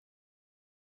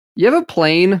You have a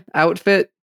plane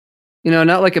outfit?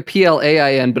 Not like a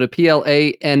PLAIN, but a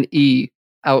PLANE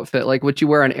outfit, like what you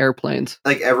wear on airplanes.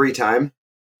 Like every time?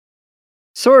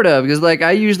 Sort of, because like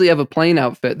I usually have a plane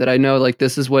outfit that I know like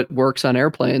this is what works on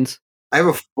airplanes. I have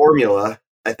a formula,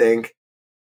 I think.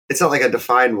 It's not like a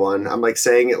defined one. I'm like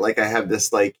saying it like I have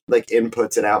this like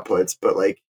inputs and outputs, but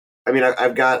like I mean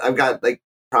I've got like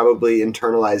probably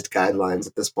internalized guidelines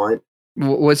at this point.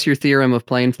 What's your theorem of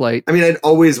plane flight? I mean, I'd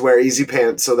always wear easy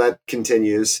pants, so that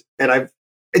continues. And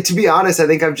to be honest, I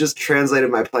think I've just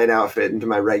translated my plane outfit into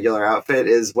my regular outfit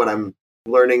is what I'm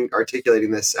learning,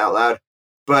 articulating this out loud.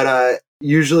 But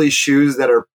usually shoes that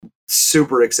are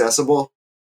super accessible,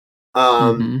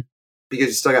 because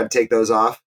you still got to take those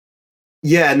off.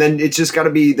 Yeah, and then it's just got to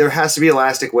be, there has to be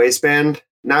elastic waistband.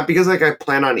 Not because like I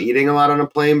plan on eating a lot on a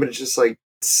plane, but it's just like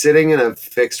sitting in a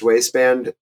fixed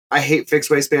waistband. I hate fixed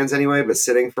waistbands anyway, but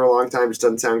sitting for a long time just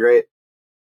doesn't sound great.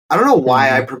 I don't know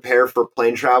why I prepare for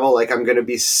plane travel. Like I'm going to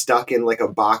be stuck in like a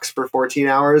box for 14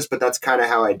 hours, but that's kind of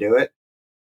how I do it.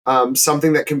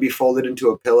 Something that can be folded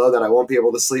into a pillow that I won't be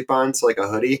able to sleep on. So like a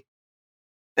hoodie.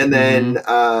 And then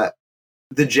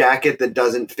the jacket that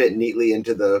doesn't fit neatly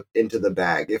into the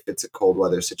bag if it's a cold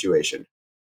weather situation.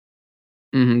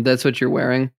 That's what you're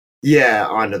wearing? Yeah,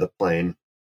 onto the plane.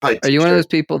 Are you one of those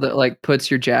people that like puts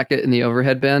your jacket in the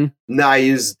overhead bin? No, I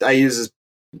use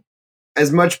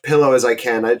as much pillow as I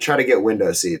can. I try to get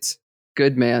window seats.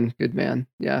 Good man.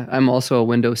 Yeah, I'm also a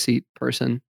window seat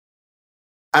person.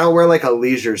 I don't wear like a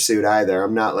leisure suit either.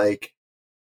 I'm not like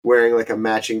wearing like a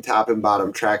matching top and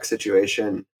bottom track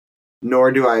situation.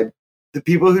 Nor do I. The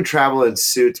people who travel in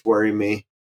suits worry me.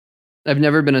 I've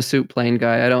never been a suit plane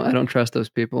guy. I don't trust those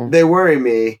people. They worry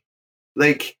me.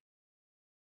 Like,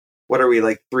 what are we,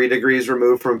 like 3 degrees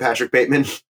removed from Patrick Bateman?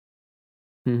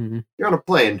 You're on a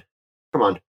plane. Come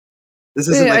on. This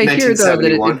isn't like 1971.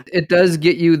 Hear, though, that it does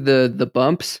get you the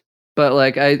bumps, but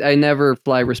like I never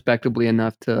fly respectably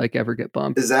enough to like ever get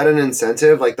bumped. Is that an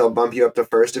incentive? Like they'll bump you up to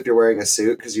first if you're wearing a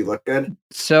suit because you look good?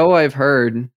 So I've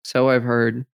heard.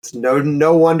 It's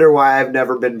no wonder why I've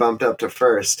never been bumped up to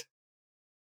first.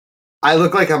 I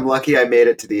look like I'm lucky I made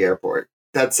it to the airport.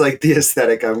 That's like the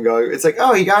aesthetic I'm going. It's like,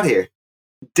 oh, he got here.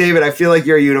 David, I feel like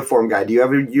you're a uniform guy. Do you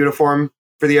have a uniform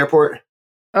for the airport?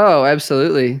 Oh,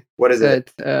 absolutely. What is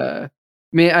it? I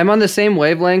mean, I'm on the same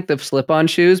wavelength of slip-on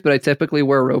shoes, but I typically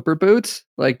wear roper boots,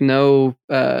 like no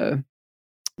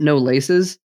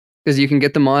laces, because you can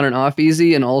get them on and off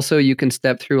easy, and also you can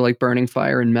step through like burning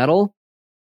fire and metal.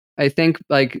 I think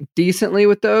like decently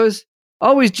with those.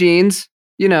 Always jeans,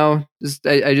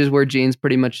 I just wear jeans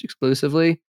pretty much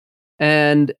exclusively.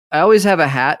 And I always have a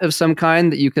hat of some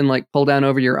kind that you can like pull down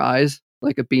over your eyes,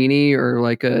 like a beanie or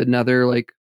like another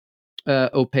like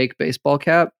opaque baseball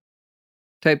cap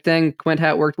type thing. Quint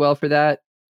hat worked well for that.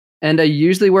 And I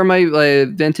usually wear my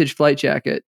vintage flight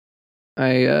jacket, my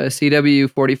CW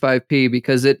 45P,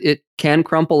 because it can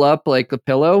crumple up like the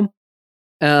pillow.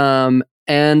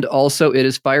 And also it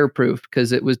is fireproof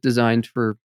because it was designed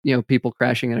for, people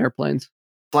crashing in airplanes.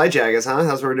 Flight jackets, huh?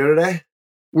 That's what we're doing today?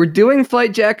 We're doing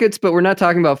flight jackets, but we're not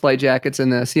talking about flight jackets in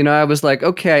this. I was like,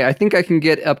 okay, I think I can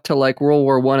get up to like World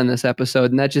War I in this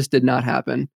episode, and that just did not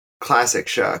happen. Classic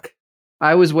Shuck.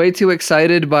 I was way too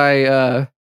excited by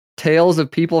tales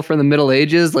of people from the Middle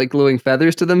Ages like gluing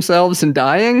feathers to themselves and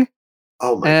dying.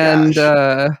 Oh my gosh.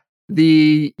 And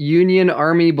the Union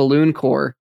Army Balloon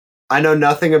Corps. I know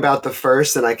nothing about the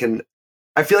first, and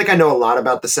I feel like I know a lot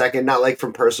about the second, not like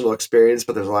from personal experience,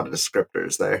 but there's a lot of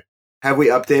descriptors there. Have we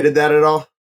updated that at all?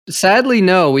 Sadly,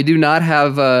 no. We do not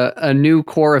have a new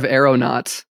corps of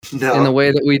aeronauts in the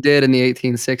way that we did in the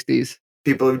 1860s.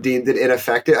 People have deemed it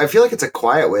ineffective. I feel like it's a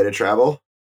quiet way to travel.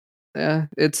 Yeah,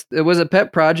 it was a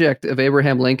pet project of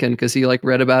Abraham Lincoln because he like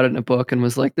read about it in a book and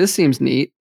was like, "This seems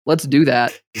neat. Let's do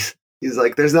that." He's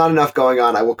like, "There's not enough going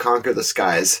on. I will conquer the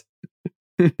skies."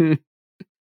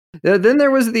 Then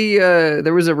there was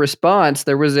there was a response.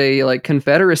 There was a like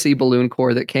Confederacy balloon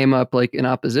corps that came up like in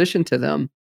opposition to them,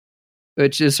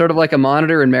 which is sort of like a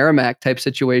Monitor and Merrimack type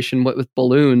situation, with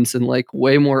balloons and like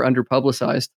way more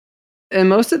underpublicized. And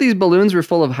most of these balloons were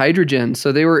full of hydrogen,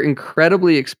 so they were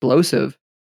incredibly explosive.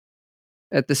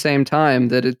 At the same time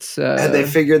that it's and they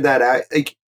figured that out.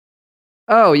 Like,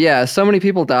 oh yeah, so many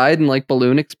people died in like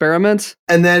balloon experiments.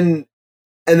 And then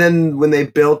when they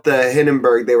built the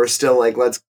Hindenburg, they were still like,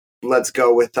 let's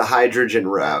go with the hydrogen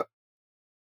route.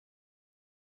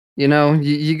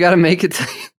 You got to make it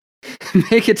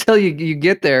make it till you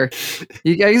get there.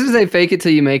 I guess they fake it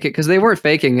till you make it, because they weren't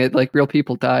faking it. Like real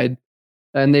people died,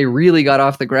 and they really got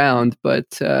off the ground.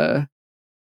 But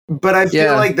I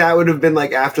feel like that would have been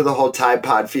like after the whole Tide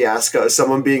Pod fiasco,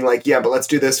 someone being like, "Yeah, but let's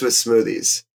do this with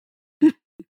smoothies."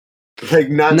 Like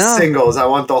not No. singles. I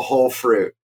want the whole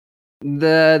fruit.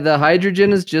 The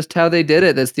hydrogen is just how they did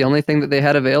it. That's the only thing that they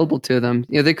had available to them.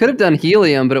 You know, they could have done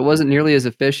helium, but it wasn't nearly as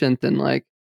efficient, and like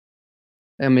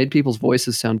it made people's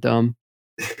voices sound dumb.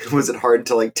 Was it hard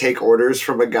to like take orders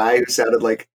from a guy who sounded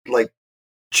like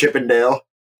Chippendale?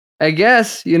 I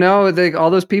guess, you know,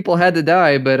 all those people had to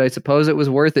die, but I suppose it was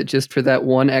worth it just for that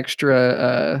one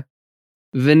extra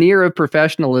veneer of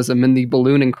professionalism in the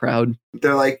ballooning crowd.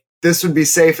 They're like, this would be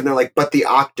safe, and they're like, but the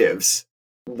octaves.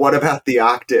 What about the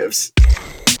octaves?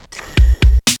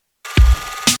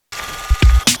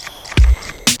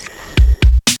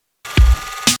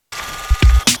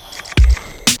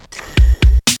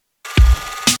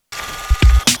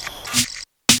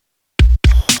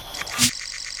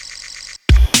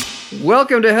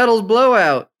 Welcome to Heddle's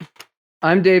Blowout.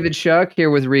 I'm David Shuck here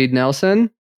with Reed Nelson.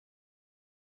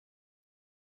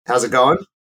 How's it going?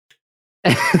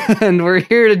 And we're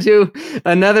here to do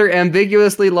another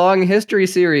ambiguously long history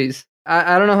series.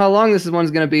 I don't know how long this one's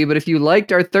going to be, but if you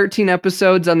liked our 13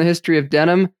 episodes on the history of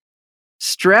denim,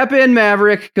 strap in,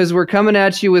 Maverick, because we're coming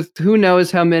at you with who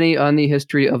knows how many on the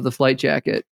history of the flight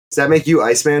jacket. Does that make you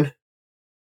Iceman? I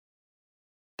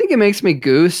think it makes me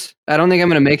Goose. I don't think I'm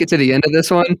going to make it to the end of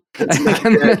this one. I think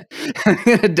I'm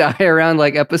going to die around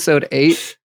like episode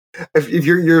 8. If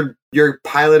you're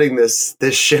piloting this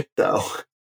ship though,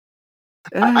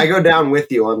 I go down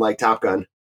with you on like Top Gun.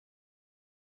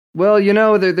 Well, you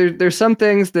know, there's some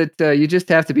things that you just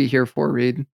have to be here for,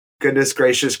 Reed. Goodness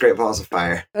gracious, Great Balls of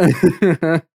Fire.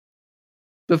 The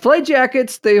flight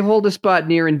jackets, they hold a spot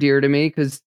near and dear to me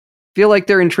because I feel like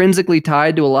they're intrinsically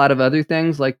tied to a lot of other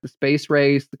things like the space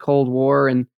race, the Cold War,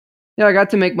 and you know, I got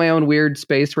to make my own weird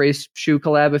space race shoe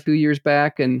collab a few years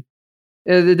back, and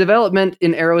the development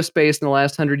in aerospace in the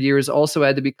last 100 years also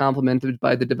had to be complemented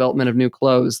by the development of new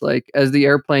clothes. Like as the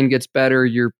airplane gets better,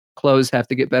 your clothes have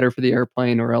to get better for the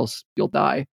airplane or else you'll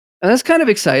die. And that's kind of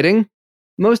exciting.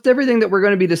 Most everything that we're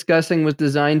going to be discussing was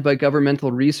designed by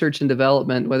governmental research and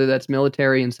development, whether that's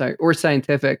military or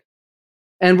scientific.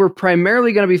 And we're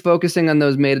primarily going to be focusing on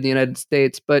those made in the United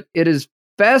States, but it is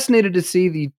fascinating to see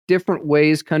the different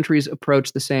ways countries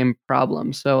approach the same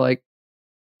problem. So like,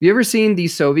 you ever seen the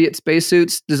Soviet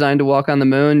spacesuits designed to walk on the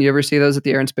moon? You ever see those at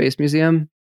the Air and Space Museum?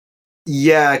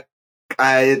 Yeah,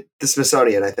 the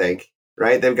Smithsonian, I think.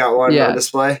 Right? They've got one on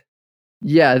display.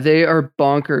 Yeah, they are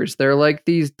bonkers. They're like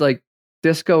these like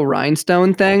disco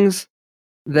rhinestone things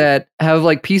that have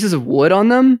like pieces of wood on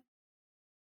them.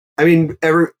 I mean,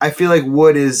 I feel like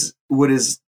wood is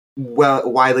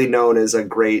widely known as a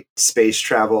great space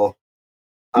travel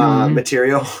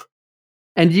material.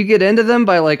 And you get into them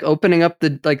by like opening up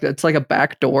it's like a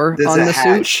back door on the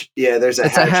suit. Yeah, there's a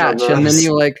hatch, and then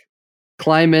you like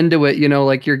climb into it. You know,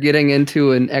 like you're getting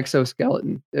into an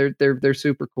exoskeleton. They're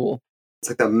super cool. It's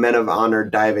like the Men of Honor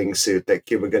diving suit that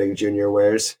Cuba Gooding Jr.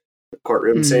 wears. The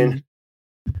courtroom scene.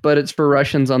 But it's for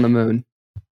Russians on the moon.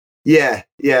 Yeah.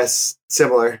 Yes.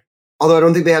 Similar. Although I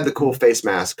don't think they have the cool face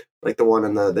mask like the one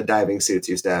in the diving suits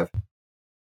used to have.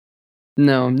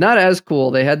 No, not as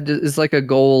cool. They had it's like a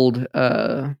gold,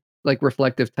 like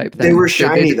reflective type thing. They were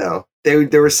shiny though. They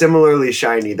were similarly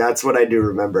shiny. That's what I do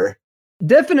remember.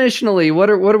 Definitionally, what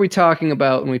are we talking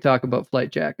about when we talk about flight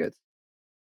jackets?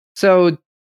 So,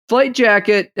 flight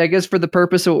jacket, I guess for the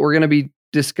purpose of what we're going to be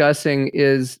discussing,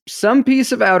 is some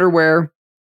piece of outerwear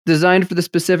designed for the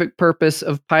specific purpose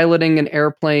of piloting an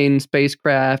airplane,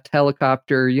 spacecraft,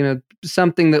 helicopter, you know,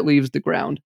 something that leaves the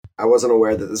ground. I wasn't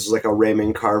aware that this was like a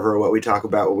Raymond Carver, what we talk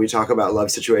about when we talk about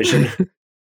love situation.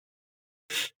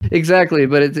 Exactly,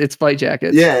 but it's flight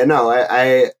jackets. Yeah, no,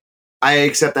 I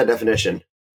accept that definition.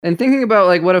 And thinking about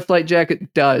like what a flight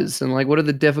jacket does and like what are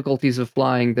the difficulties of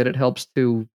flying that it helps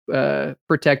to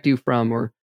protect you from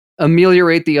or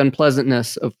ameliorate the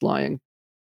unpleasantness of flying.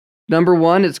 Number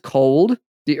one, it's cold.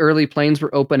 The early planes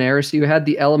were open air, so you had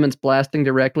the elements blasting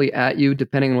directly at you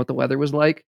depending on what the weather was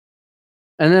like.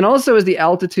 And then also as the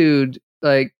altitude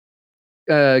like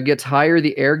gets higher,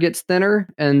 the air gets thinner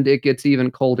and it gets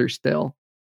even colder still.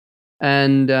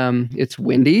 And it's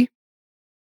windy,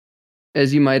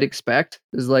 as you might expect.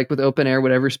 Is like with open air,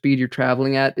 whatever speed you're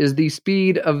traveling at is the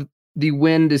speed of the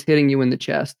wind is hitting you in the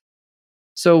chest.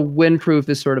 So windproof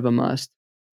is sort of a must.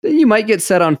 Then you might get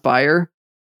set on fire.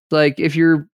 Like if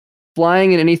you're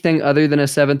flying in anything other than a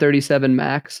 737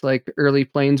 MAX, like early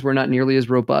planes were not nearly as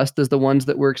robust as the ones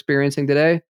that we're experiencing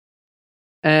today.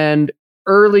 And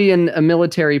early in a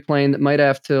military plane that might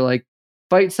have to like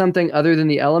fight something other than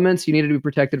the elements, you needed to be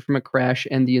protected from a crash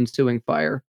and the ensuing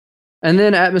fire. And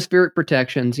then atmospheric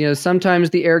protections. You know, sometimes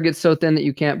the air gets so thin that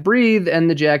you can't breathe,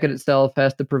 and the jacket itself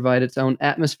has to provide its own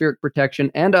atmospheric protection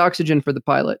and oxygen for the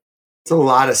pilot. It's a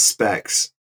lot of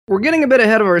specs. We're getting a bit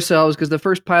ahead of ourselves because the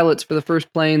first pilots for the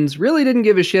first planes really didn't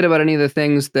give a shit about any of the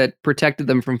things that protected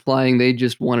them from flying. They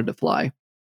just wanted to fly.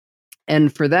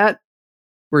 And for that,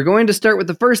 we're going to start with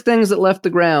the first things that left the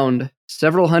ground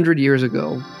several hundred years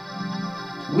ago.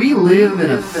 We live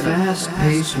in a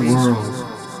fast-paced world.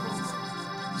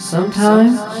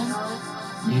 Sometimes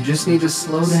you just need to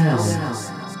slow down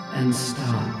and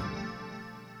stop.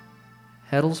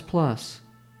 Heddles Plus,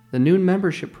 the new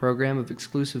membership program of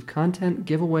exclusive content,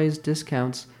 giveaways,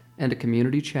 discounts, and a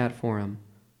community chat forum.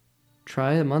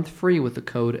 Try a month free with the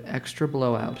code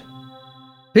EXTRABLOWOUT.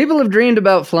 People have dreamed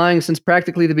about flying since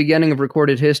practically the beginning of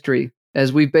recorded history,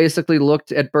 as we've basically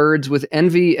looked at birds with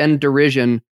envy and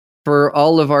derision for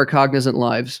all of our cognizant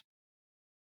lives.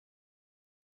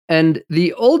 And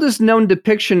the oldest known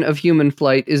depiction of human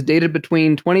flight is dated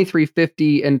between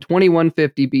 2350 and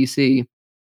 2150 BC.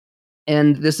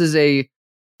 And this is a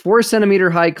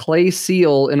 4-centimeter high clay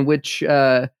seal in which,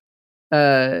 in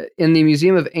the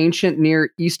Museum of Ancient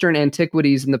Near Eastern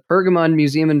Antiquities in the Pergamon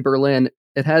Museum in Berlin,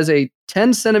 it has a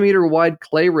 10-centimeter wide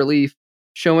clay relief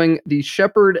showing the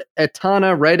shepherd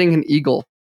Etana riding an eagle.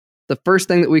 The first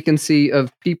thing that we can see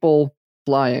of people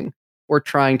flying, or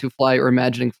trying to fly, or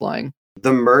imagining flying.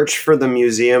 The merch for the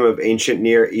Museum of Ancient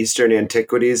Near Eastern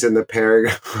Antiquities in the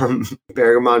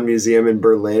Pergamon Museum in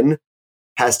Berlin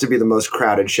has to be the most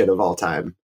crowded shit of all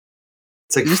time.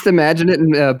 It's like, just imagine it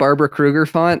in Barbara Kruger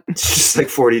font. It's just like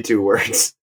 42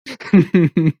 words.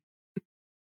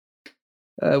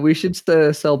 We should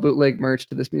sell bootleg merch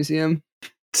to this museum.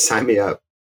 Sign me up.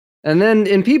 And then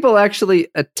in people actually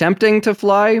attempting to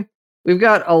fly, we've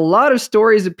got a lot of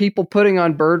stories of people putting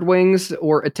on bird wings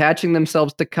or attaching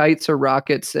themselves to kites or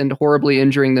rockets and horribly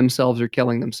injuring themselves or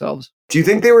killing themselves. Do you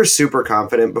think they were super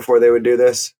confident before they would do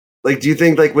this? Like, do you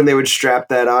think like when they would strap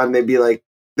that on, they'd be like,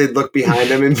 they'd look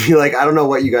behind them and be like, I don't know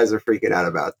what you guys are freaking out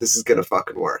about. This is going to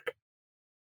fucking work.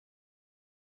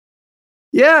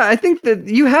 Yeah, I think that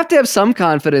you have to have some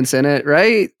confidence in it,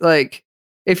 right? Like,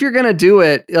 if you're going to do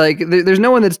it, like, there's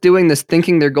no one that's doing this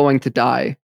thinking they're going to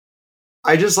die.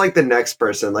 I just like the next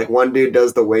person. Like, one dude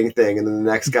does the wing thing, and then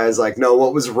the next guy's like, no,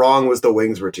 what was wrong was the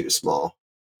wings were too small.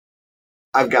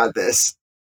 I've got this.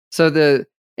 So the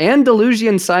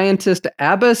Andalusian scientist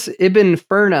Abbas ibn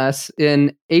Furnus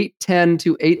in 810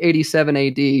 to 887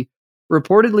 AD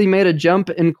reportedly made a jump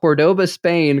in Cordoba,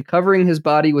 Spain, covering his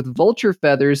body with vulture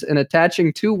feathers and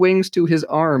attaching 2 wings to his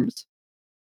arms.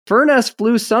 Furnus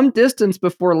flew some distance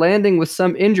before landing with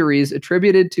some injuries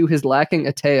attributed to his lacking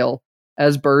a tail,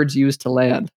 as birds used to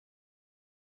land.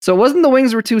 So it wasn't the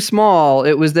wings were too small,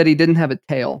 it was that he didn't have a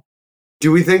tail.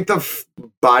 Do we think the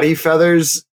body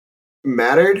feathers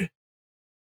mattered?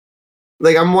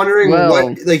 Like, I'm wondering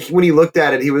what, like, when he looked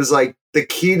at it, he was like, the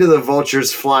key to the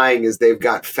vultures flying is they've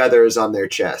got feathers on their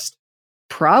chest.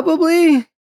 Probably.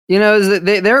 You know,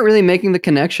 they aren't really making the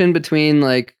connection between,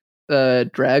 like,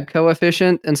 drag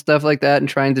coefficient and stuff like that and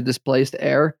trying to displace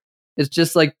air. It's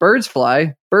just like birds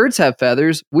fly. Birds have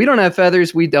feathers. We don't have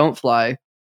feathers. We don't fly.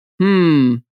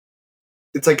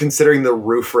 It's like considering the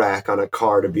roof rack on a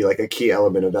car to be like a key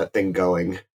element of that thing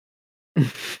going.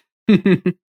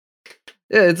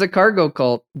 Yeah, it's a cargo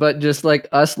cult, but just like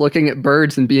us looking at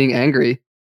birds and being angry.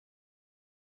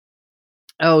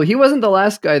 Oh, he wasn't the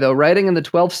last guy, though. Writing in the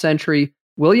 12th century,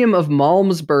 William of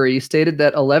Malmesbury stated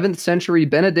that 11th century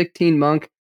Benedictine monk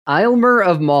Aylmer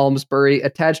of Malmesbury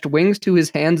attached wings to his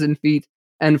hands and feet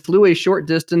and flew a short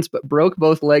distance but broke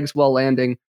both legs while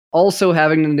landing, also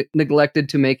having neglected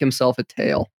to make himself a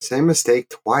tail. Same mistake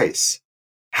twice.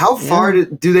 How far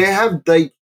do they have,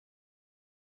 like,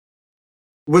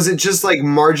 was it just like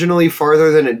marginally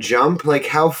farther than a jump? Like,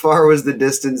 how far was the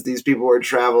distance these people were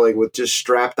traveling with just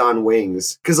strapped on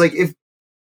wings? Because like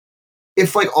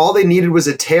if like all they needed was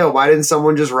a tail, why didn't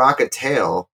someone just rock a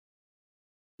tail?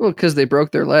 Well, because they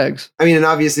broke their legs. I mean, and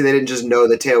obviously they didn't just know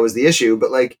the tail was the issue, but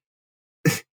like,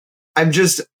 I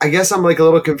guess I'm like a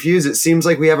little confused. It seems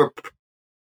like we were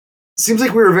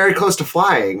very close to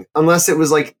flying, unless it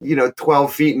was like,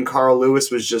 12 feet and Carl Lewis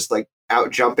was just like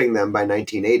out jumping them by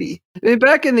 1980. I mean,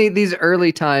 back in these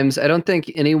early times, I don't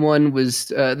think anyone was,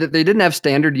 they didn't have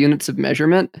standard units of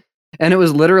measurement. And it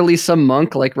was literally some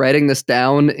monk like writing this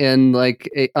down in like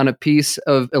on a piece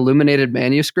of illuminated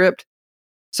manuscript.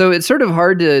 So it's sort of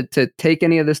hard to take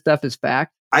any of this stuff as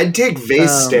fact. I'd take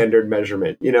vase standard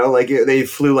measurement, like they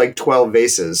flew like 12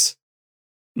 vases.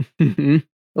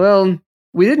 Well,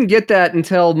 we didn't get that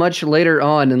until much later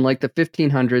on in like the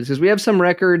 1500s, because we have some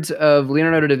records of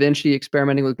Leonardo da Vinci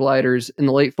experimenting with gliders in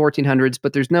the late 1400s,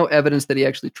 but there's no evidence that he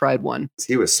actually tried one.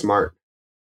 He was smart.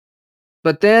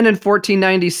 But then in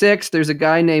 1496, there's a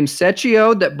guy named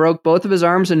Secchio that broke both of his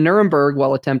arms in Nuremberg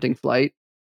while attempting flight.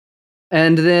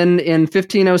 And then in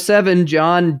 1507,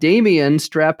 John Damien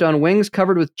strapped on wings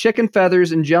covered with chicken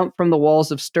feathers and jumped from the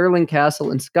walls of Stirling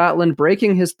Castle in Scotland,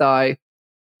 breaking his thigh.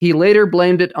 He later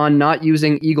blamed it on not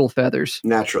using eagle feathers.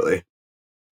 Naturally.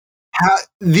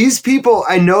 These people,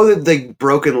 I know that the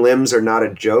broken limbs are not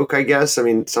a joke, I guess. I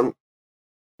mean,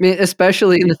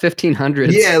 especially in the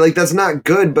 1500s. Yeah, like that's not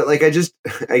good, but like I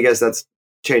guess that's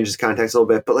changes context a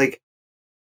little bit, but like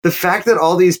the fact that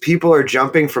all these people are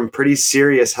jumping from pretty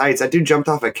serious heights. That dude jumped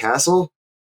off a castle.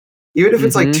 Even if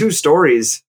it's like 2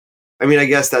 stories. I mean, I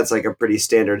guess that's like a pretty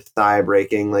standard thigh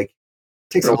breaking. Like,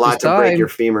 it takes a lot to break your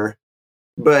femur.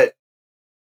 But,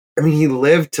 I mean, he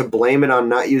lived to blame it on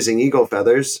not using eagle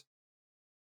feathers.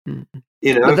 You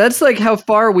know? But that's like how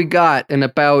far we got in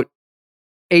about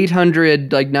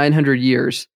 800, like 900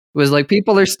 years. It was like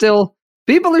people are still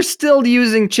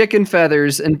using chicken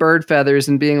feathers and bird feathers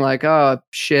and being like, oh,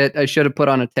 shit, I should have put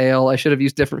on a tail. I should have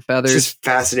used different feathers. It's just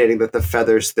fascinating that the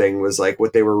feathers thing was like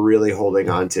what they were really holding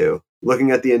on to.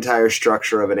 Looking at the entire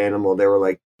structure of an animal, they were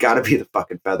like, gotta be the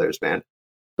fucking feathers, man.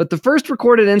 But the first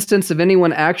recorded instance of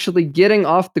anyone actually getting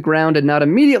off the ground and not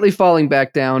immediately falling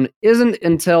back down isn't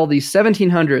until the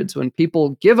 1700s, when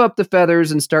people give up the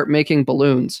feathers and start making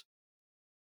balloons.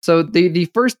 So the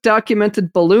first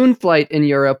documented balloon flight in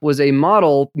Europe was a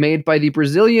model made by the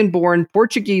Brazilian-born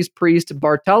Portuguese priest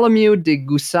Bartolomeu de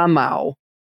Gusmão.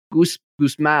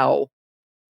 Gusmão.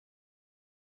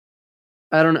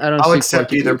 I don't. I'll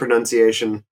accept either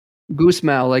pronunciation.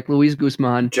 Gusmão, like Luis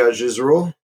Guzman. Judge's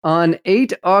rule. On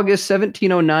 8 August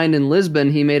 1709 in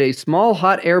Lisbon, he made a small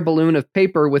hot air balloon of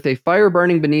paper with a fire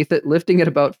burning beneath it, lifting it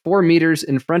about 4 meters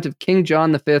in front of King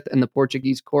John V and the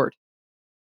Portuguese court.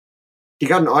 He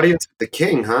got an audience with the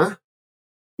king, huh?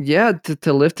 Yeah,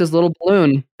 to lift his little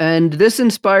balloon. And this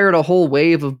inspired a whole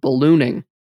wave of ballooning.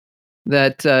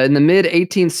 That in the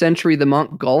mid-18th century, the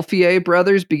Montgolfier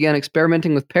brothers began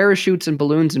experimenting with parachutes and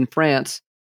balloons in France.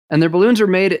 And their balloons were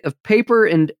made of paper,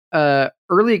 and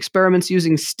early experiments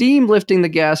using steam lifting the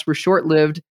gas were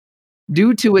short-lived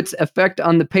due to its effect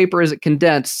on the paper as it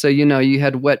condensed. So, you know, you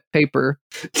had wet paper.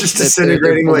 Just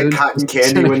disintegrating like cotton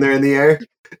candy when they're in the air.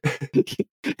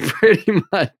 Pretty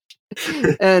much.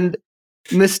 And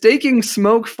mistaking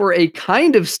smoke for a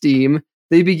kind of steam,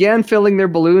 they began filling their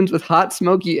balloons with hot,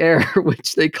 smoky air,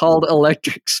 which they called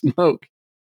electric smoke.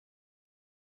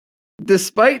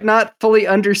 Despite not fully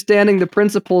understanding the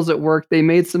principles at work, they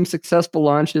made some successful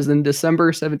launches. In December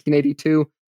 1782,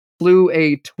 flew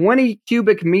a 20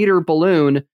 cubic meter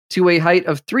balloon to a height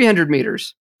of 300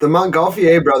 meters. The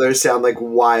Montgolfier brothers sound like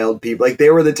wild people. Like,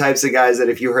 they were the types of guys that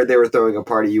if you heard they were throwing a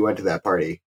party, you went to that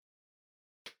party.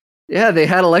 Yeah, they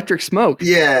had electric smoke.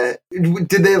 Yeah.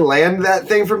 Did they land that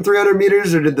thing from 300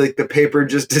 meters, or did like the paper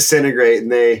just disintegrate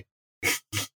and they...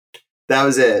 that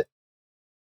was it?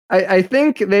 I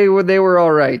think they were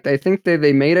all right. I think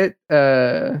they made it,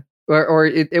 or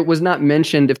it was not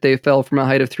mentioned if they fell from a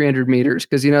height of 300 meters,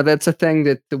 because, you know, that's a thing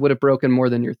that would have broken more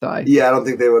than your thigh. Yeah, I don't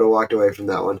think they would have walked away from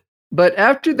that one. But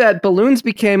after that, balloons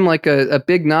became like a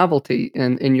big novelty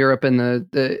in Europe in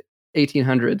the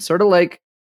 1800s. Sort of like,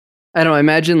 I don't know,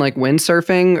 imagine like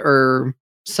windsurfing or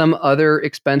some other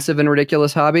expensive and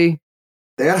ridiculous hobby.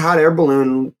 They had hot air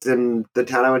balloons in the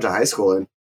town I went to high school in.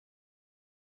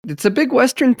 It's a big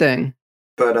Western thing.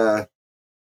 But,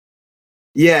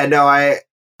 yeah, no, I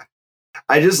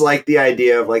just like the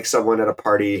idea of like someone at a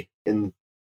party in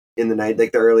the night,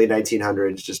 like the early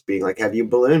 1900s, just being like, have you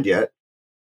ballooned yet?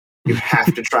 You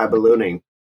have to try ballooning.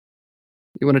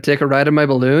 You want to take a ride on my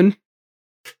balloon?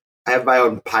 I have my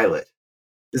own pilot.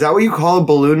 Is that what you call a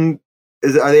balloon?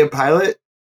 Are they a pilot?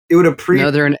 It would have No,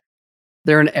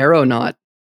 they're an aeronaut.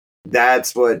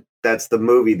 That's the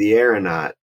movie, The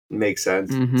Aeronaut. Makes sense.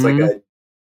 Mm-hmm. It's like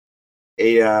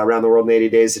a around the world in 80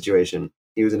 days situation.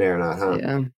 He was an aeronaut, huh?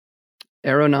 Yeah.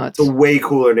 Aeronauts. It's a way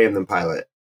cooler name than pilot.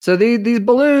 So these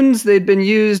balloons, they'd been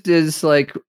used as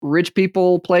like rich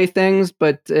people playthings,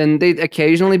 and they'd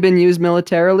occasionally been used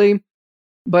militarily.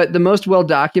 But the most well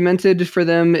documented for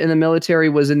them in the military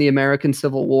was in the American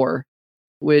Civil War,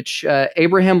 which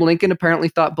Abraham Lincoln apparently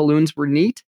thought balloons were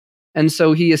neat. And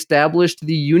so he established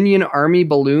the Union Army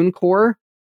Balloon Corps,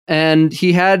 and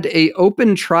he had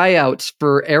open tryouts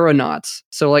for aeronauts.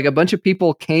 So like a bunch of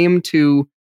people came to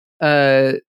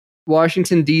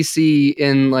Washington, D.C.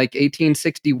 in like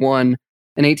 1861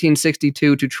 and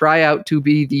 1862 to try out to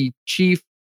be the chief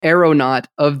aeronaut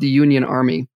of the Union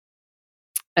Army.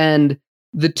 And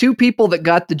the two people that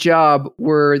got the job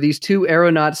were these two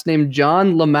aeronauts named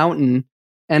John LaMountain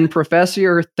and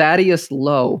Professor Thaddeus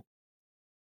Lowe.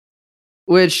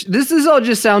 Which this is all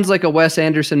just sounds like a Wes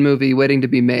Anderson movie waiting to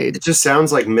be made. It just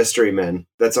sounds like Mystery Men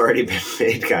that's already been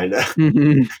made, kind of.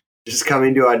 Just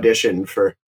coming to audition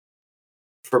for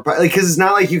like, because it's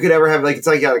not like you could ever have like, it's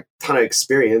like a ton of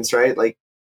experience, right? Like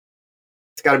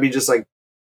it's got to be just like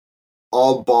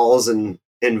all balls and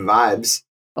vibes.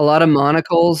 A lot of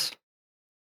monocles.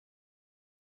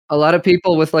 A lot of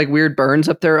people with like weird burns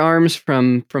up their arms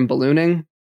from ballooning.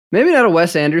 Maybe not a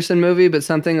Wes Anderson movie, but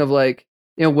something of like,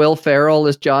 you know, Will Ferrell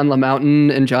as John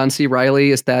LaMountain and John C.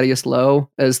 Reilly as Thaddeus Lowe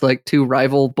as like two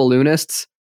rival balloonists.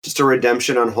 Just a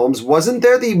redemption on Holmes. Wasn't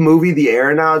there the movie The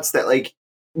Aeronauts that like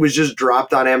was just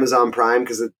dropped on Amazon Prime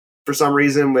because for some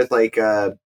reason with like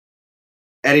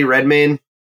Eddie Redmayne?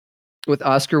 With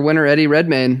Oscar winner Eddie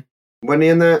Redmayne. Wasn't he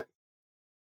in that?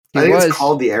 I think it's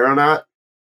called The Aeronaut.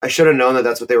 I should have known that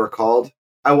that's what they were called.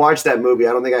 I watched that movie.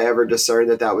 I don't think I ever discerned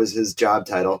that that was his job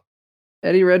title.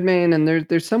 Eddie Redmayne, and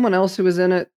there's someone else who was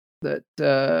in it that...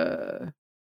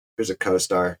 There's a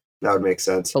co-star. That would make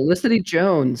sense. Felicity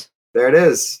Jones. There it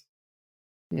is.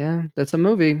 Yeah, that's a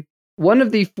movie. One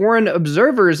of the foreign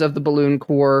observers of the Balloon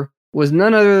Corps was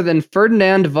none other than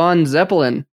Ferdinand von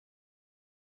Zeppelin.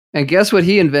 And guess what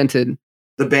he invented?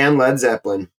 The band Led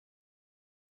Zeppelin.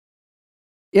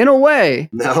 In a way.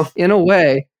 No. In a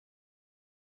way.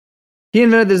 He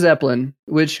invented the Zeppelin,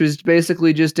 which was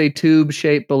basically just a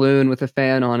tube-shaped balloon with a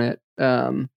fan on it,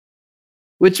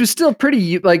 which was still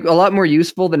pretty, like, a lot more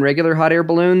useful than regular hot air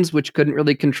balloons, which couldn't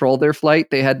really control their flight.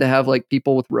 They had to have, like,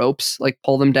 people with ropes, like,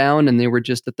 pull them down, and they were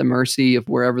just at the mercy of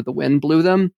wherever the wind blew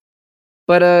them.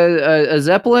 But a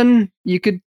Zeppelin, you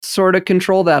could sort of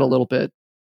control that a little bit.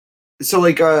 So,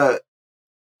 like,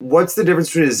 what's the difference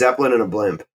between a Zeppelin and a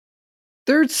blimp?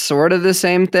 They're sort of the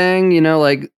same thing, you know,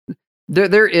 like...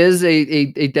 There is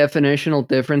a definitional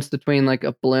difference between like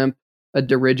a blimp, a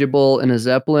dirigible, and a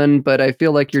Zeppelin, but I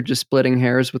feel like you're just splitting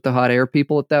hairs with the hot air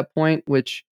people at that point,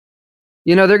 which,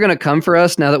 you know, they're going to come for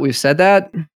us now that we've said that.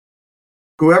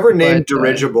 Whoever named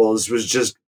dirigibles was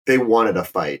just, they wanted a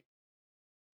fight.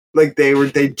 Like they were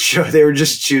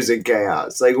just choosing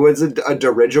chaos. Like, what's a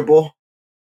dirigible?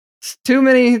 It's too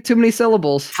many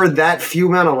syllables. For that few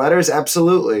amount of letters,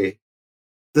 absolutely.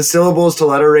 The syllables to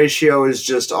letter ratio is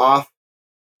just off.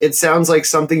 It sounds like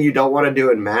something you don't want to do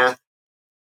in math.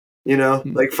 You know,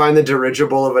 like find the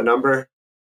dirigible of a number.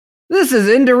 This is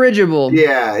indirigible.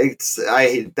 Yeah, I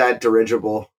hate that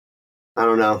dirigible. I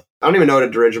don't know. I don't even know what a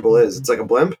dirigible is. It's like a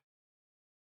blimp?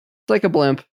 It's like a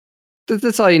blimp.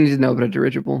 That's all you need to know about a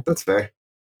dirigible. That's fair.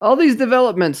 All these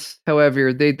developments,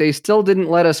 however, they still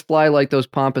didn't let us fly like those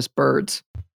pompous birds.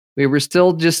 We were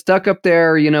still just stuck up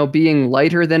there, you know, being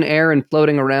lighter than air and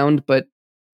floating around, but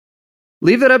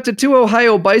leave it up to two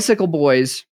Ohio bicycle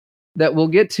boys that we'll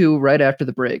get to right after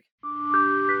the break.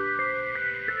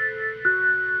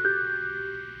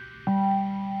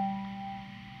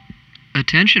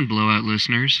 Attention, Blowout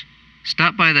listeners.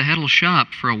 Stop by the Heddle shop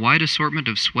for a wide assortment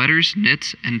of sweaters,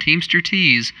 knits, and Teamster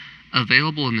tees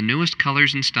available in the newest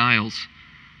colors and styles.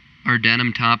 Our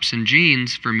denim tops and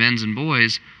jeans for men's and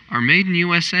boys are made in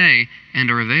USA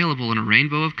and are available in a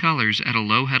rainbow of colors at a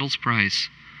low Heddles price.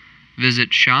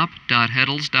 Visit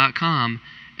shop.heddles.com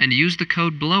and use the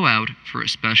code BLOWOUT for a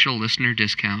special listener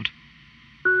discount.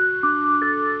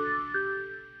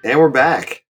 And we're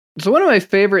back. So one of my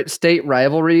favorite state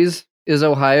rivalries is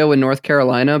Ohio and North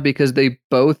Carolina because they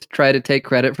both try to take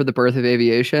credit for the birth of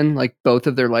aviation, like both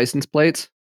of their license plates.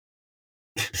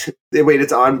 Wait,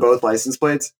 it's on both license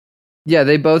plates? Yeah,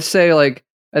 they both say like,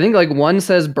 I think like one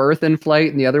says birth in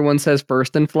flight and the other one says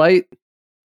first in flight.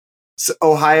 So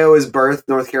Ohio is birth,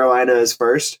 North Carolina is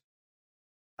first?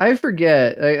 I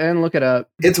forget. I didn't look it up.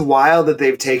 It's wild that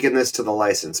they've taken this to the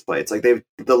license plates. Like they've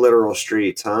the literal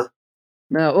streets, huh?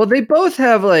 No, well, they both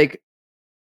have like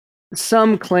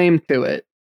some claim to it.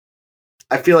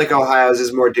 I feel like Ohio's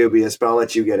is more dubious, but I'll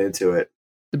let you get into it.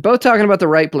 They're both talking about the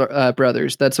Wright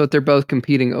brothers. That's what they're both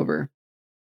competing over.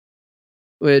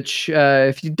 Which,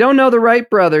 if you don't know the Wright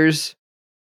brothers,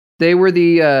 they were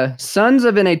the sons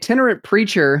of an itinerant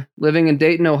preacher living in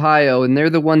Dayton, Ohio, and they're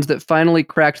the ones that finally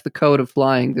cracked the code of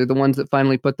flying. They're the ones that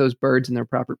finally put those birds in their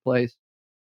proper place.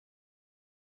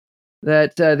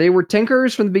 That they were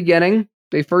tinkerers from the beginning.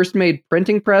 They first made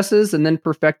printing presses and then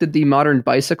perfected the modern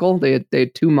bicycle. They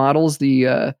had two models,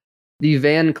 the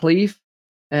Van Cleef,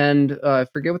 and I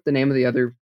forget what the name of the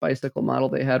other bicycle model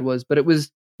they had was, but it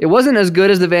wasn't as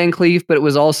good as the Van Cleef, but it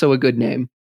was also a good name.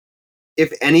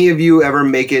 If any of you ever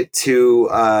make it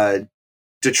to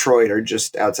Detroit or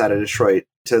just outside of Detroit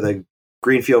to the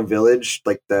Greenfield Village,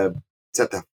 like it's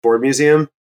at the Ford Museum,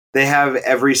 they have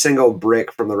every single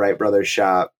brick from the Wright brothers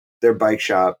shop, their bike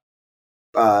shop.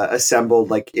 assembled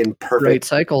like in Right perfect,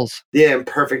 cycles. in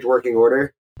perfect working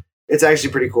order. It's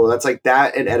actually pretty cool. That's like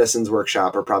that and Edison's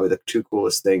workshop are probably the two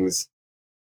coolest things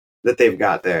that they've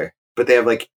got there. But they have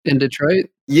like, In Detroit?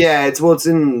 yeah, it's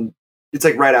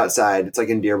like right outside. It's like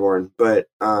in Dearborn, but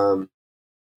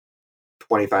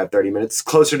 25, 30 minutes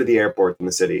closer to the airport than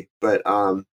the city. But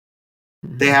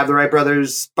they have the Wright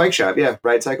Brothers bike shop. Yeah,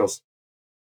 Wright Cycles.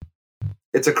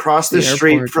 It's across the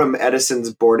street airport. from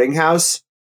Edison's boarding house,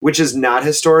 which is not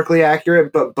historically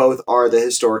accurate, but both are the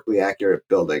historically accurate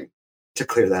building, to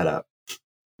clear that up.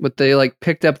 But they like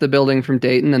picked up the building from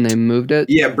Dayton and they moved it.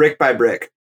 Yeah, brick by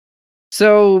brick.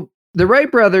 So the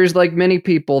Wright brothers, like many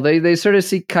people, they sort of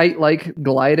see kite-like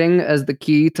gliding as the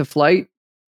key to flight,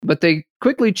 but they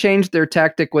quickly changed their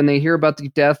tactic when they hear about the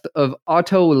death of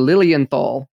Otto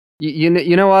Lilienthal. You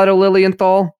know Otto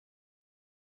Lilienthal?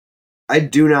 I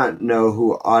do not know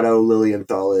who Otto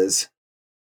Lilienthal is.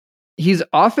 He's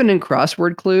often in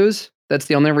crossword clues. That's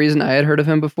the only reason I had heard of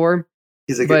him before.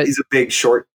 He's he's a big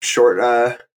short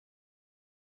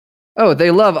Oh,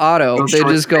 they love Otto. They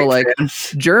just go like fan.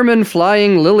 German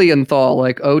flying Lilienthal,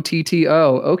 like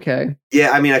OTTO. Okay.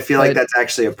 Yeah, I mean, I feel like that's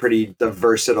actually the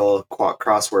versatile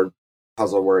crossword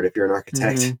puzzle word if you're an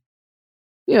architect. Mhm.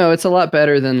 You know, it's a lot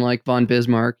better than like von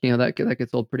Bismarck. You know, that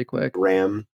gets old pretty quick.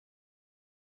 Ram.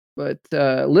 But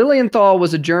Lilienthal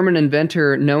was a German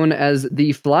inventor known as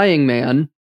the Flying Man,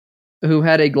 who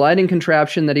had a gliding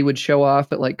contraption that he would show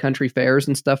off at like country fairs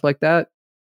and stuff like that.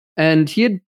 And he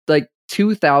had like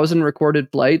 2,000 recorded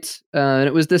flights. And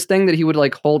it was this thing that he would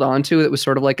like hold on to. It was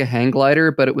sort of like a hang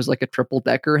glider, but it was like a triple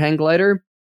decker hang glider.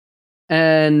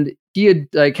 And he had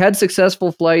like had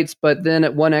successful flights, but then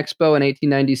at one expo in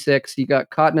 1896, he got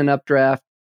caught in an updraft,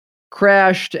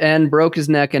 crashed, and broke his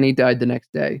neck, and he died the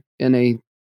next day in a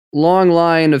long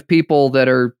line of people that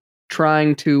are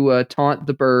trying to taunt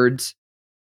the birds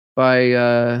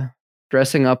by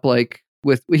dressing up like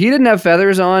with. He didn't have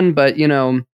feathers on, but you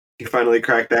know. You finally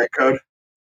cracked that code?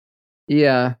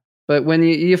 Yeah, but when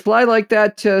you fly like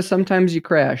that, sometimes you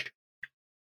crash.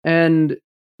 And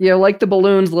yeah, like the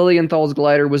balloons, Lilienthal's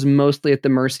glider was mostly at the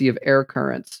mercy of air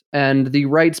currents, and the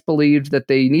Wrights believed that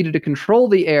they needed to control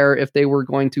the air if they were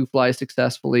going to fly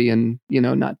successfully and, you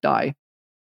know, not die.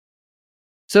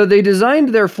 So they designed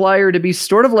their flyer to be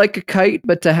sort of like a kite,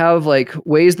 but to have like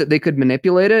ways that they could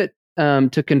manipulate it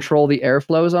to control the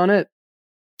airflows on it.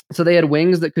 So they had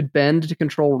wings that could bend to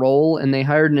control roll, and they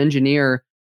hired an engineer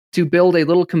to build a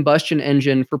little combustion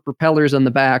engine for propellers on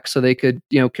the back so they could,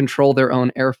 you know, control their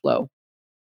own airflow.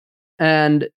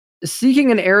 And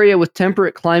seeking an area with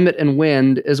temperate climate and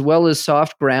wind, as well as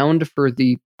soft ground for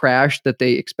the crash that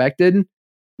they expected,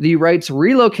 the Wrights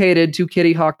relocated to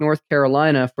Kitty Hawk, North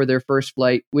Carolina for their first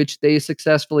flight, which they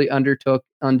successfully undertook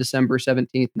on December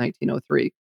 17th,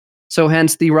 1903. So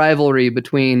hence the rivalry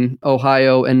between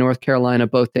Ohio and North Carolina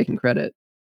both taking credit.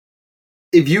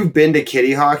 If you've been to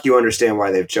Kitty Hawk, you understand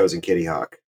why they've chosen Kitty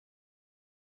Hawk.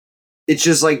 It's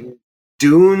just like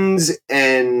dunes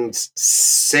and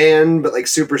sand, but like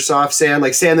super soft sand,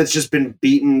 like sand that's just been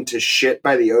beaten to shit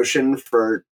by the ocean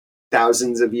for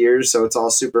thousands of years, so it's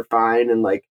all super fine. And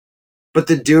like, but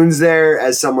the dunes there,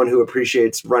 as someone who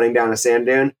appreciates running down a sand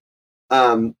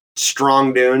dune,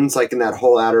 strong dunes, like in that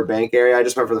whole Outer Bank area. I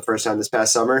just went for the first time this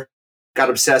past summer. Got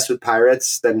obsessed with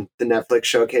pirates. Then the Netflix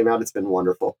show came out. It's been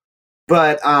wonderful.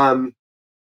 But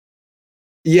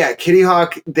yeah, Kitty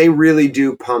Hawk, they really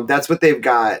do pump. That's what they've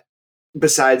got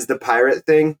besides the pirate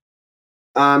thing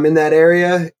in that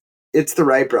area. It's the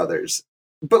Wright brothers.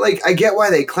 But like, I get why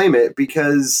they claim it,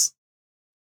 because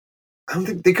I don't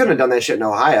think they couldn't have done that shit in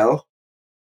Ohio.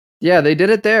 Yeah, they did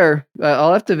it there.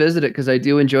 I'll have to visit it because I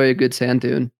do enjoy a good sand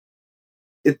dune.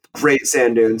 It's great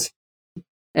sand dunes.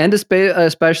 And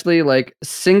especially like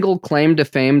single claim to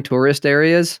fame tourist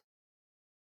areas.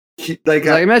 Like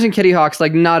I imagine Kitty Hawk's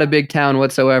like not a big town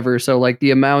whatsoever. So like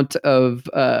the amount of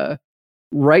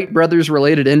Wright brothers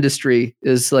related industry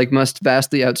is like must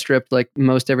vastly outstrip like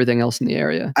most everything else in the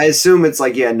area. I assume it's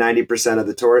like, yeah, 90% of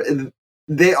the tour.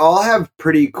 They all have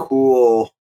pretty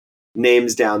cool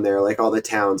names down there, like all the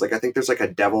towns. Like I think there's like a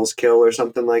Devil's Kill or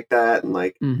something like that. And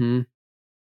like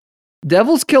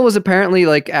Devil's Kill was apparently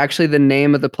like actually the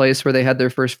name of the place where they had their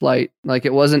first flight. Like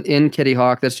it wasn't in Kitty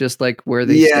Hawk. That's just like where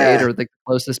they stayed, or like the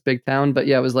closest big town. But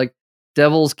yeah, it was like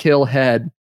Devil's Kill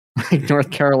Head, like North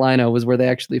Carolina was where they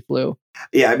actually flew.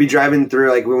 Yeah, I'd be driving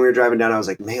through, like when we were driving down, I was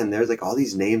like, man, there's like all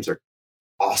these names are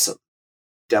awesome.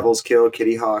 Devil's Kill,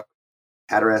 Kitty Hawk,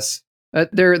 Hatteras.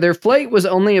 Their flight was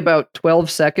only about 12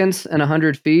 seconds and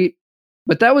 100 feet,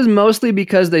 but that was mostly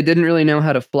because they didn't really know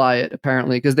how to fly it,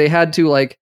 apparently, because they had to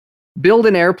like build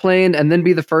an airplane and then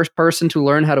be the first person to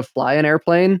learn how to fly an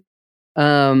airplane.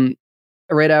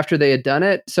 right after they had done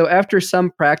it. So after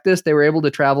some practice, they were able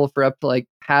to travel for up to like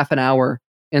half an hour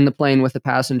in the plane with a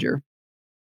passenger.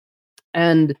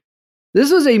 And this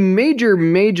was a major,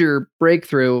 major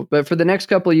breakthrough. But for the next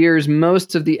couple of years,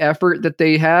 most of the effort that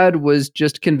they had was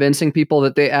just convincing people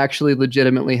that they actually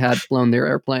legitimately had flown their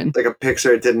airplane. Like a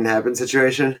Pixar It Didn't Happen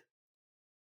situation?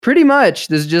 Pretty much.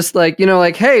 There's just like,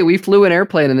 like, hey, we flew an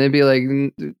airplane. And they'd be like,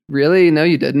 really? No,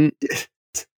 you didn't.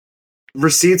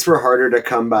 Receipts were harder to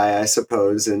come by, I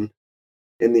suppose, in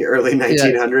the early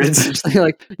 1900s. Yeah,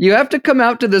 like, you have to come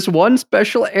out to this one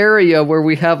special area where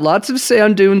we have lots of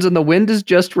sand dunes and the wind is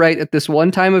just right at this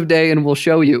one time of day, and we'll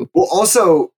show you. Well,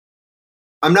 also,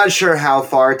 I'm not sure how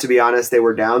far, to be honest, they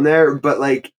were down there, but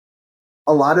like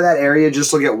a lot of that area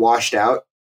just will get washed out.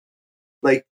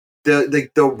 Like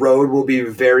the road will be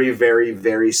very, very,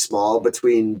 very small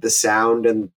between the sound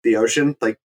and the ocean,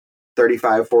 like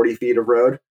 35, 40 feet of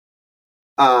road.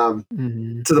 To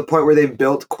the point where they've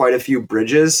built quite a few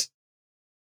bridges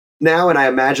now, and I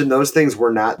imagine those things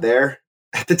were not there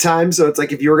at the time. So it's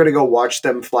like if you were going to go watch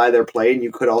them fly their plane,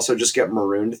 you could also just get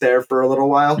marooned there for a little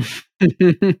while.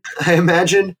 I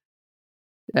imagine.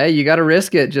 Hey, you got to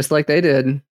risk it, just like they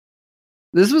did.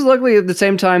 This was luckily at the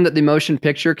same time that the motion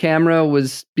picture camera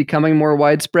was becoming more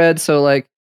widespread. So like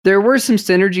there were some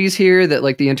synergies here that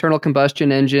like the internal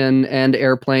combustion engine and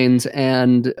airplanes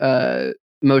and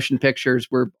motion pictures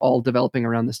were all developing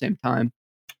around the same time.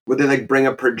 Would they like bring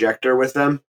a projector with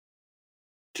them?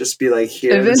 Just be like,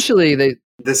 here. Eventually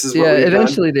this is what we've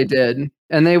done? they did.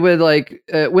 And they would like,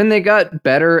 when they got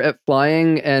better at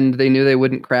flying and they knew they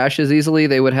wouldn't crash as easily,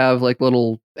 they would have like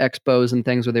little expos and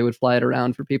things where they would fly it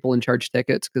around for people and charge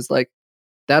tickets. Cause like,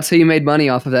 that's how you made money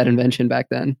off of that invention back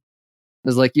then. It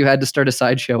was like, you had to start a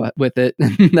sideshow with it.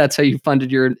 And that's how you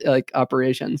funded your like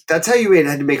operations. That's how you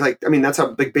had to make like, I mean, that's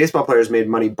how like baseball players made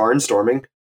money barnstorming.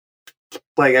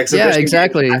 Playing exhibition. Yeah,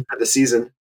 exactly. After the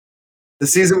season. The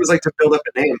season was like to build up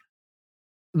a name.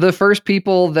 The first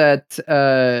people that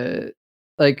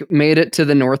like made it to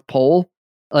the North Pole,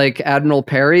 like Admiral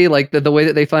Perry, like the way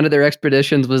that they funded their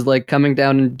expeditions was like coming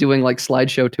down and doing like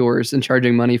slideshow tours and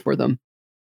charging money for them.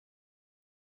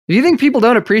 If you think people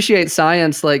don't appreciate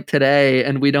science like today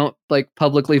and we don't like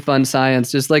publicly fund science,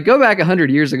 just like go back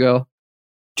 100 years ago.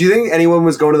 Do you think anyone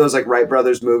was going to those like Wright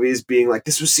Brothers movies being like,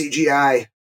 this was CGI?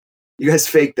 You guys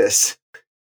faked this?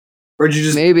 Or did you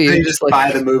just maybe just like,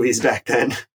 buy the movies back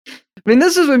then? I mean,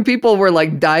 this is when people were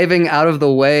like diving out of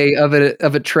the way of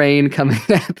a train coming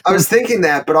at them. I was thinking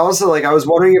that, but also like I was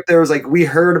wondering if there was like, we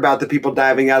heard about the people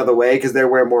diving out of the way because they're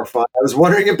way more fun. I was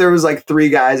wondering if there was like 3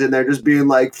 guys in there just being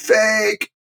like,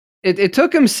 fake. It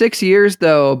took them 6 years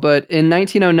though, but in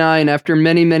 1909, after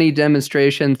many, many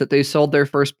demonstrations, that they sold their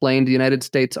first plane to the United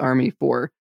States Army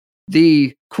for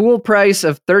the cool price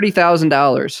of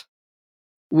 $30,000,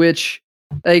 which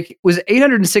like was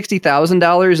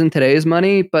 $860,000 in today's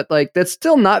money, but like that's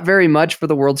still not very much for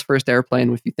the world's first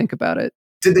airplane if you think about it.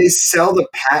 Did they sell the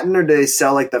patent or did they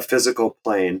sell like the physical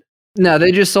plane? No,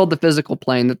 they just sold the physical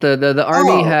plane. That the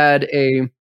Army had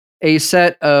a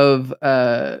set of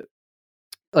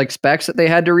like specs that they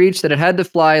had to reach, that it had to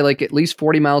fly like at least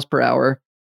 40 miles per hour.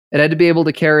 It had to be able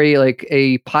to carry like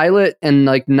a pilot and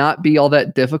like not be all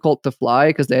that difficult to fly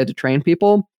because they had to train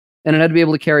people, and it had to be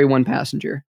able to carry 1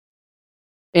 passenger.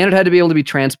 And it had to be able to be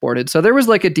transported. So there was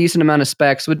like a decent amount of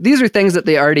specs. But these are things that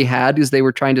they already had because they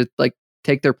were trying to like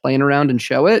take their plane around and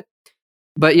show it.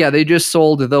 But yeah, they just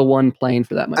sold the 1 plane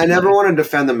for that much. I never want to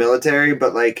defend the military,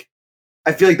 but like,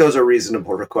 I feel like those are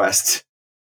reasonable requests.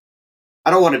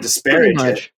 I don't want to disparage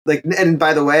it. Like, and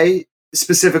by the way,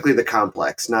 specifically the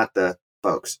complex, not the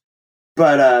folks.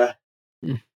 But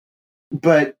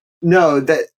no,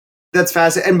 that's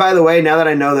fascinating. And by the way, now that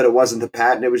I know that it wasn't the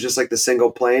patent, it was just like the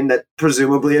single plane that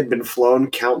presumably had been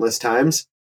flown countless times.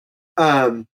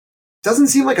 Doesn't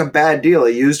seem like a bad deal.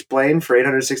 A used plane for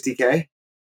 $860K.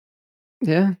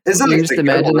 Yeah. It's not you just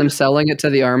imagine them selling it to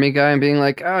the Army guy and being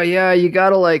like, oh yeah, you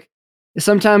gotta like,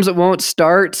 sometimes it won't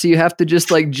start, so you have to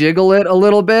just like jiggle it a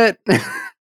little bit.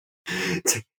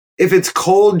 If it's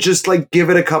cold, just like give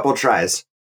it a couple tries.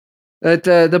 But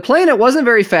the plane, it wasn't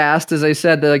very fast. As I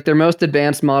said, like their most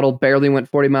advanced model barely went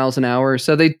 40 miles an hour.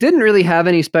 So they didn't really have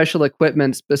any special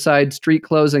equipment besides street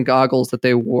clothes and goggles that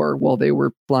they wore while they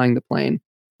were flying the plane.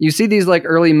 You see these like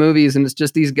early movies and it's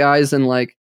just these guys in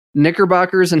like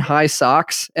knickerbockers and high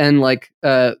socks and like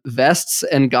vests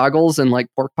and goggles and like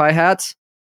pork pie hats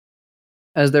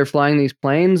as they're flying these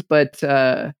planes. But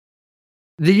the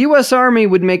U.S. Army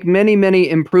would make many, many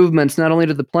improvements, not only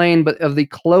to the plane, but of the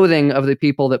clothing of the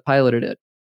people that piloted it,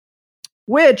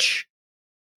 which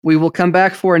we will come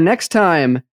back for next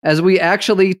time as we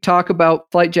actually talk about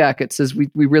flight jackets, as we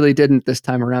really didn't this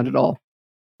time around at all.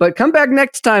 But come back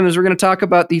next time as we're going to talk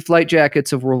about the flight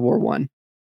jackets of World War I.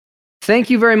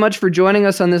 Thank you very much for joining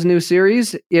us on this new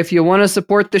series. If you want to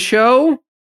support the show,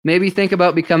 maybe think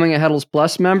about becoming a Heddles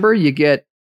Plus member. You get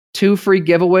 2 free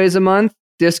giveaways a month,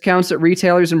 discounts at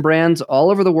retailers and brands all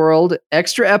over the world,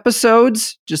 extra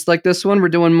episodes, just like this one, we're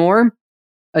doing more,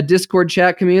 a Discord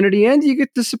chat community, and you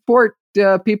get to support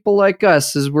people like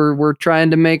us as we're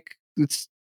trying to make this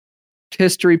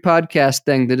history podcast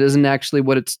thing that isn't actually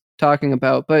what it's talking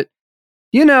about. But,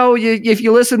 if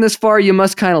you listen this far, you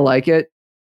must kind of like it.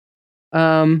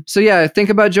 So yeah, think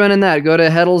about joining that. Go to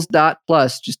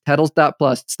Heddles.plus, just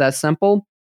Heddles.plus. It's that simple.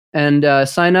 And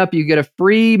sign up. You get a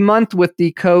free month with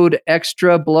the code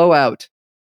Extra Blowout.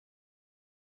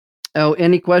 Oh,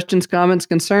 any questions, comments,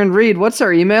 concern? Reed, what's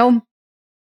our email?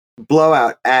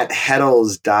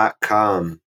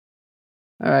 Blowout@Heddles.com.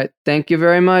 All right. Thank you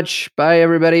very much. Bye,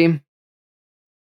 everybody.